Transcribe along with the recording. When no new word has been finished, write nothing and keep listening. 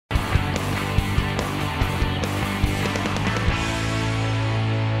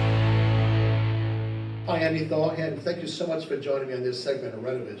Hi, I'm Thaw, and thank you so much for joining me on this segment of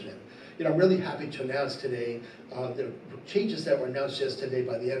Renovision. I'm really happy to announce today the changes that were announced yesterday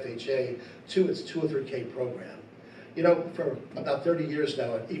by the FHA to its 203K program. For about 30 years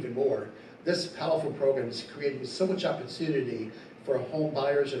now, and even more, this powerful program is creating so much opportunity for home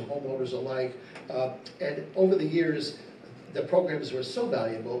buyers and homeowners alike. And over the years, the programs were so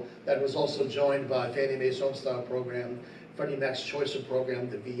valuable that it was also joined by Fannie Mae's Homestyle program, Freddie Mac's Choicer program,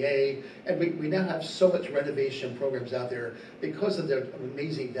 the VA, and we now have so much renovation programs out there because of their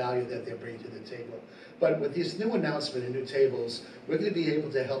amazing value that they bring to the table. But with this new announcement and new tables, we're going to be able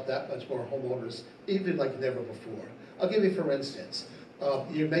to help that much more homeowners, even like never before. I'll give you for instance.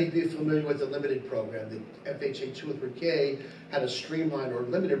 You may be familiar with the limited program. The FHA-203K had a streamlined or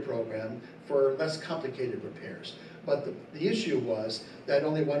limited program for less complicated repairs. But the issue was that it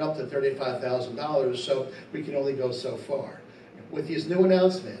only went up to $35,000, so we can only go so far. With these new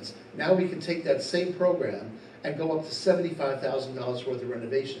announcements, now we can take that same program and go up to $75,000 worth of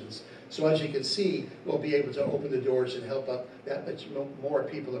renovations. So as you can see, we'll be able to open the doors and help up that much more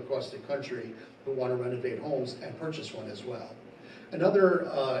people across the country who want to renovate homes and purchase one as well.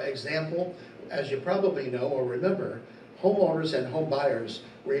 Another example, as you probably know or remember, homeowners and home buyers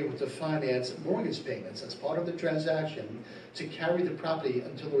were able to finance mortgage payments as part of the transaction to carry the property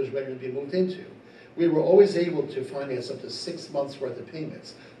until it was ready to be moved into. We were always able to finance up to 6 months worth of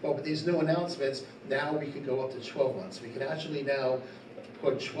payments, but with these new announcements, now we can go up to 12 months. We can actually now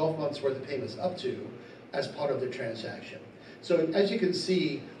put 12 months worth of payments up to as part of the transaction. So as you can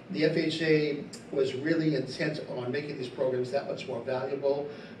see, the FHA was really intent on making these programs that much more valuable,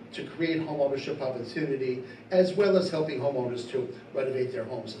 to create home ownership opportunity, as well as helping homeowners to renovate their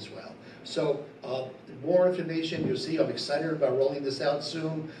homes as well. So more information, you'll see I'm excited about rolling this out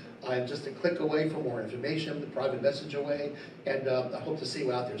soon. I'm just a click away for more information, the private message away, and I hope to see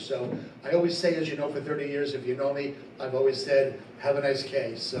you out there. So I always say, as you know, for 30 years, if you know me, I've always said, have a nice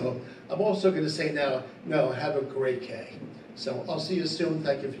K. So I'm also going to say now, no, have a great K. So I'll see you soon.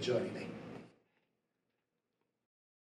 Thank you for joining me.